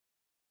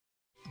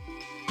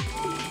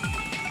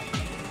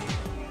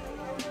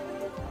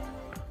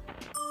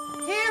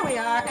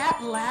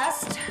At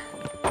last.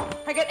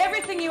 I got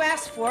everything you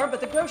asked for,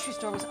 but the grocery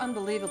store was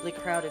unbelievably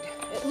crowded.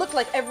 It looked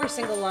like every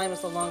single line was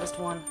the longest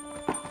one.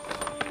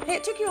 Hey,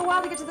 it took you a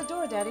while to get to the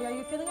door, Daddy. Are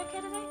you feeling okay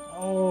today?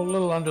 Oh, a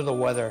little under the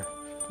weather.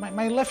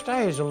 My left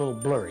eye is a little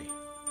blurry.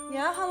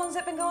 Yeah? How long's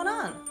that been going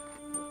on?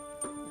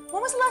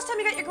 When was the last time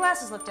you got your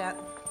glasses looked at?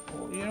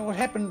 Well, you know, it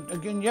happened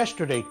again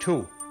yesterday,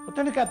 too. But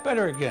then it got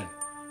better again.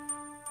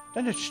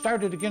 Then it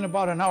started again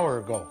about an hour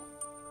ago.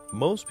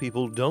 Most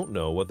people don't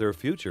know what their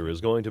future is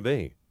going to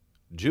be.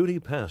 Judy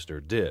Pastor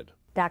did.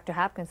 Dr.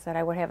 Hopkins said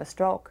I would have a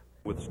stroke.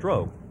 With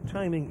stroke,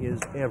 timing is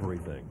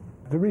everything.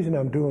 The reason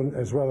I'm doing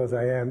as well as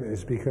I am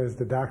is because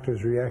the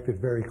doctors reacted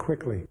very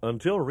quickly.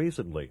 Until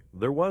recently,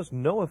 there was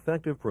no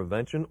effective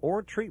prevention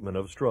or treatment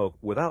of stroke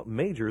without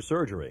major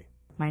surgery.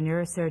 My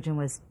neurosurgeon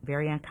was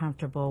very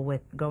uncomfortable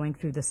with going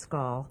through the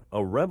skull.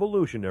 A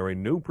revolutionary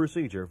new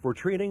procedure for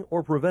treating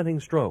or preventing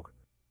stroke.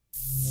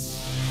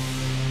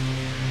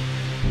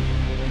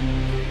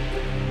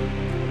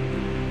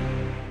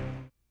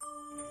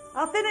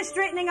 I'll finish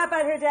straightening up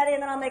out here, Daddy,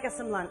 and then I'll make us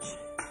some lunch.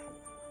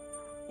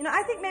 You know,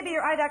 I think maybe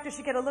your eye doctor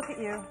should get a look at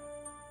you.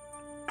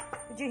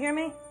 Did you hear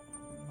me?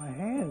 My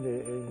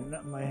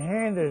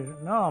hand is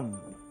numb.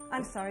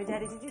 I'm sorry,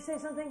 Daddy. Did you say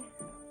something?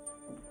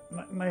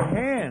 My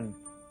hand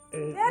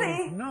is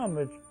numb.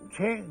 It's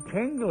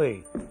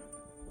tingly.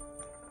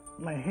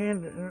 My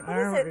hand and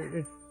arm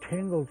is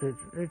tingled.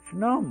 It's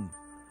numb.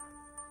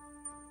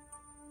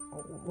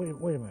 Oh,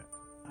 wait a minute.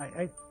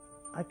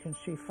 I can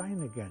see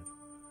fine again.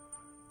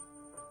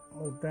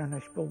 Oh, Dan, I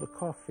spilled the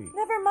coffee.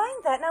 Never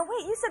mind that. Now,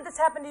 wait, you said this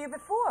happened to you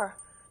before.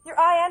 Your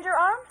eye and your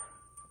arm?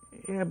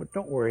 Yeah, but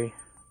don't worry.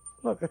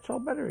 Look, it's all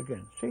better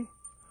again, see?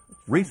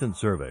 Recent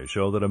surveys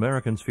show that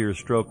Americans fear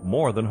stroke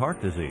more than heart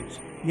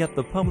disease, yet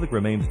the public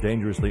remains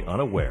dangerously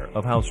unaware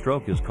of how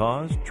stroke is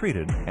caused,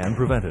 treated, and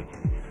prevented.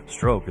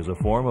 Stroke is a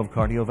form of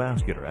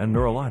cardiovascular and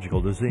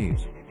neurological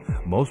disease.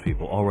 Most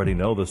people already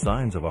know the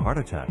signs of a heart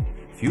attack.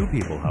 Few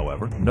people,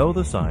 however, know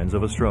the signs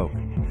of a stroke.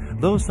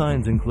 Those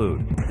signs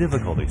include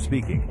difficulty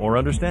speaking or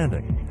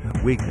understanding,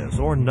 weakness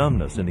or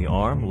numbness in the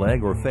arm,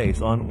 leg, or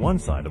face on one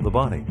side of the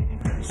body,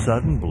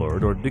 sudden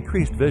blurred or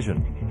decreased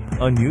vision,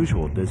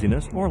 unusual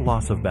dizziness or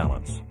loss of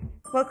balance.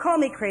 Well, call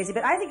me crazy,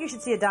 but I think you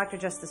should see a doctor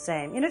just the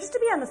same. You know, just to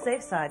be on the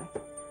safe side.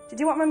 Did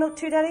you want more milk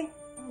too, Daddy?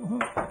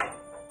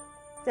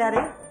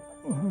 Daddy?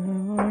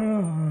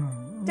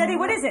 Daddy,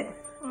 what is it?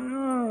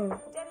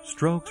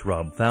 Strokes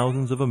rob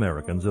thousands of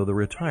Americans of the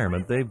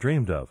retirement they've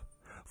dreamed of.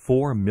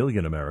 4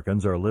 million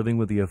Americans are living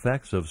with the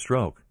effects of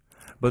stroke.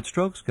 But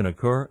strokes can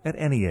occur at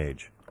any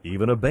age.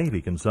 Even a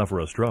baby can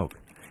suffer a stroke.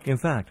 In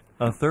fact,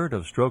 a third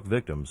of stroke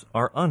victims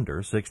are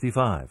under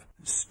 65.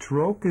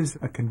 Stroke is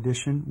a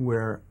condition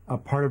where a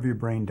part of your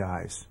brain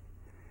dies.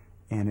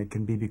 And it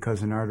can be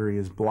because an artery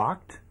is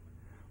blocked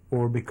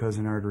or because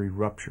an artery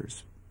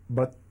ruptures.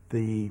 But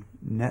the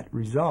net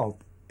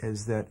result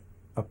is that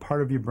a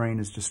part of your brain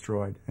is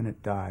destroyed and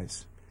it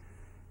dies.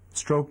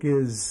 Stroke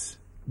is,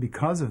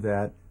 because of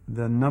that,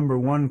 the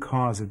 #1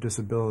 cause of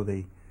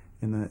disability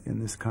in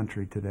this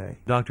country today.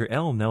 Dr.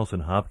 L.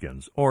 Nelson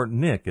Hopkins, or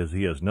Nick as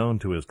he is known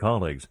to his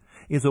colleagues,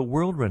 is a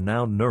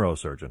world-renowned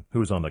neurosurgeon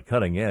who's on the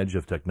cutting edge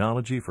of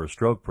technology for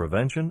stroke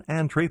prevention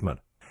and treatment.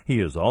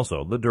 He is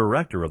also the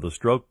director of the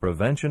Stroke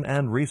Prevention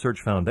and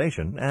Research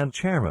Foundation and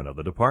chairman of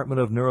the Department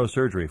of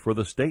Neurosurgery for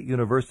the State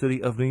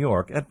University of New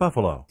York at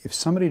Buffalo. If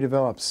somebody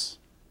develops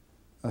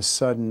a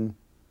sudden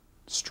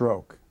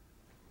stroke,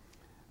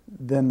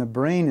 then the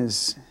brain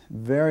is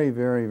very,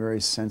 very, very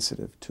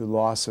sensitive to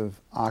loss of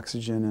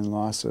oxygen and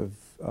loss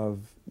of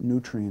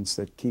nutrients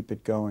that keep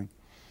it going.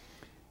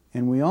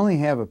 And we only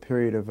have a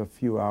period of a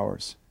few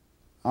hours.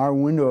 Our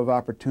window of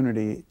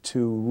opportunity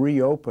to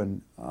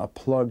reopen a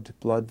plugged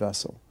blood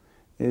vessel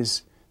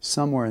is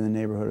somewhere in the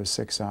neighborhood of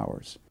 6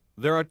 hours.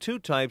 There are 2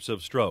 types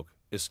of stroke,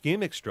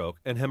 ischemic stroke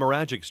and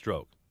hemorrhagic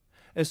stroke.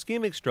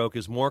 Ischemic stroke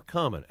is more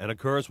common and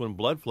occurs when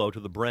blood flow to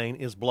the brain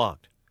is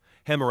blocked.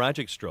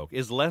 Hemorrhagic stroke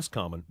is less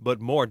common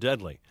but more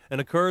deadly and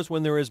occurs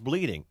when there is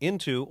bleeding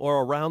into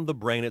or around the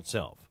brain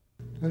itself.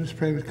 Let us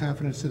pray with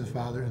confidence to the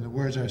Father in the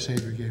words our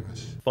Savior gave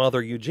us.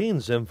 Father Eugene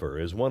Zimfer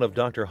is one of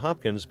Dr.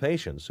 Hopkins'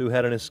 patients who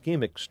had an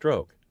ischemic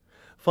stroke.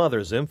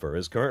 Father Zimfer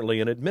is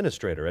currently an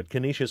administrator at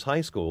Canisius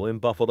High School in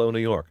Buffalo, New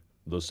York,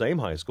 the same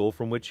high school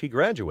from which he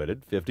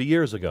graduated 50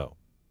 years ago.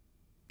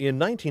 In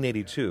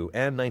 1982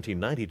 and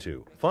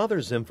 1992, Father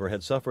Zimfer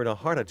had suffered a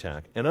heart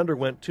attack and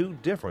underwent 2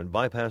 different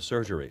bypass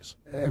surgeries.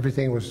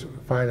 Everything was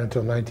fine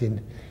until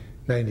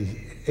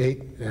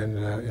 1998 and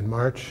in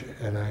March,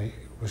 and I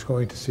was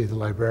going to see the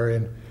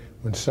librarian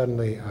when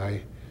suddenly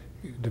I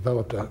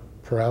developed a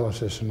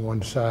paralysis in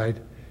one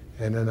side,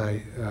 and then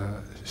I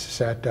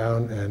sat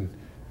down and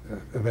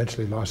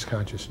eventually lost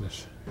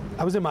consciousness.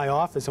 I was in my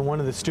office and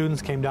one of the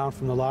students came down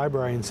from the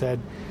library and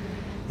said,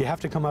 "You have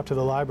to come up to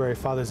the library,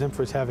 Father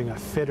Zimfer's having a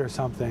fit or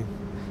something."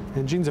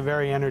 And Gene's a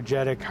very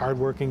energetic,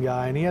 hardworking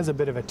guy, and he has a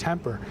bit of a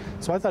temper.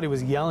 So I thought he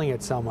was yelling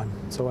at someone,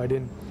 so I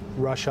didn't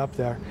rush up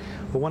there.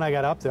 But when I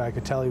got up there, I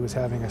could tell he was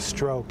having a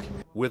stroke.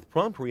 With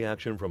prompt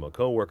reaction from a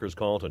co-worker's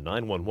call to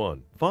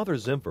 911, Father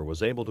Zimpher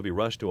was able to be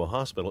rushed to a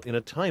hospital in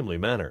a timely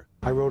manner.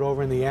 I rode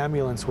over in the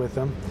ambulance with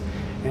him,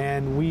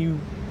 and we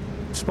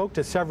spoke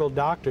to several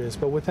doctors,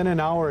 but within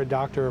an hour a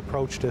doctor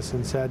approached us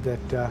and said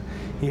that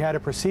he had a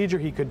procedure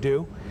he could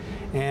do,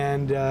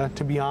 and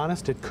to be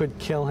honest, it could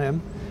kill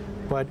him,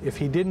 but if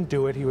he didn't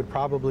do it, he would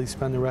probably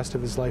spend the rest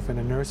of his life in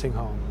a nursing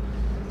home.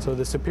 So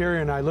the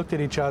superior and I looked at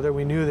each other.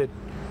 We knew that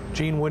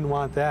Gene wouldn't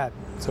want that,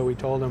 so we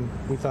told him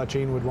we thought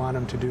Gene would want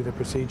him to do the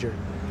procedure,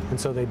 and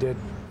so they did.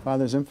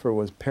 Father Zimpher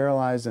was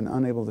paralyzed and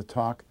unable to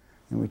talk,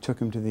 and we took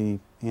him to the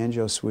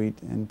angio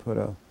suite and put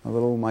a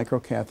little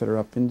microcatheter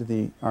up into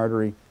the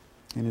artery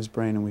in his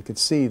brain, and we could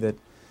see that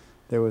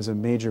there was a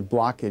major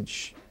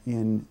blockage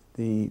in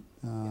the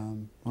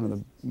one of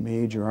the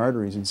major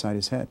arteries inside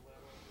his head.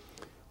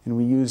 And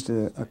we used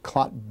a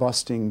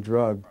clot-busting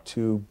drug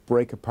to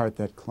break apart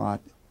that clot.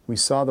 We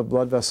saw the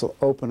blood vessel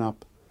open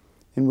up,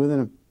 and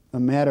within a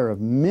matter of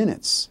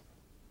minutes,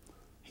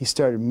 he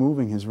started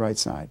moving his right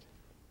side.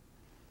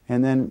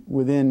 And then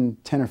within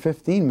 10 or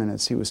 15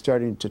 minutes, he was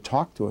starting to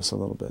talk to us a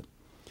little bit.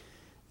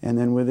 And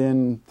then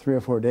within 3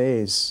 or 4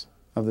 days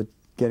of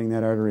getting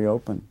that artery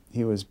open,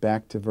 he was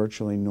back to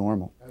virtually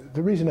normal.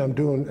 The reason I'm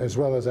doing as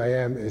well as I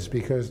am is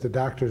because the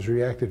doctors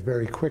reacted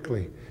very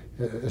quickly.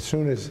 As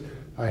soon as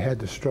I had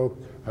the stroke,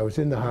 I was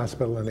in the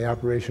hospital, and the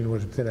operation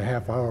was within a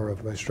half hour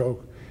of my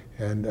stroke,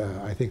 and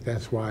I think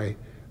that's why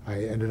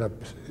I ended up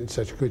in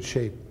such good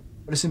shape.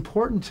 But it's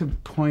important to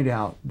point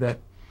out that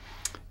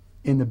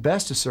in the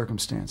best of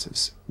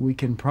circumstances, we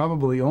can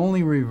probably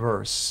only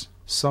reverse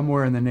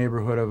somewhere in the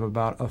neighborhood of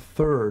about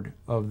 1/3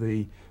 of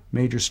the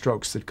major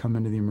strokes that come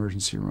into the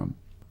emergency room.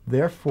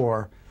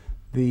 Therefore,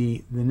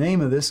 the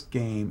name of this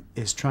game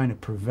is trying to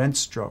prevent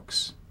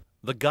strokes.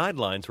 The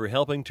guidelines for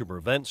helping to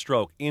prevent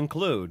stroke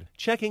include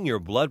checking your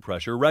blood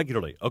pressure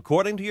regularly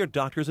according to your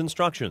doctor's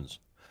instructions.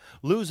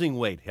 Losing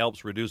weight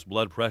helps reduce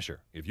blood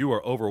pressure. If you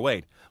are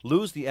overweight,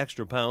 lose the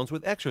extra pounds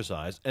with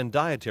exercise and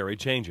dietary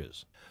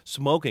changes.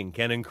 Smoking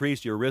can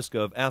increase your risk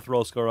of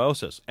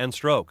atherosclerosis and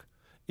stroke.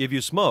 If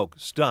you smoke,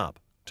 stop.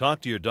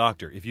 Talk to your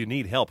doctor if you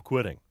need help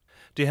quitting.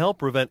 To help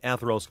prevent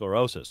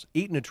atherosclerosis,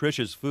 eat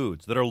nutritious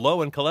foods that are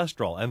low in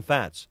cholesterol and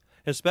fats,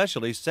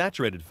 especially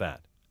saturated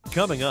fat.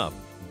 Coming up,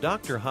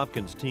 Dr.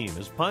 Hopkins' team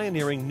is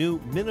pioneering new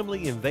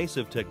minimally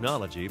invasive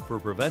technology for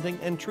preventing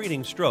and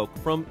treating stroke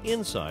from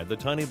inside the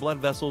tiny blood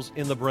vessels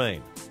in the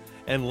brain.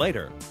 And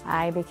later,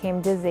 I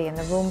became dizzy and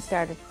the room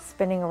started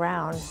spinning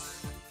around.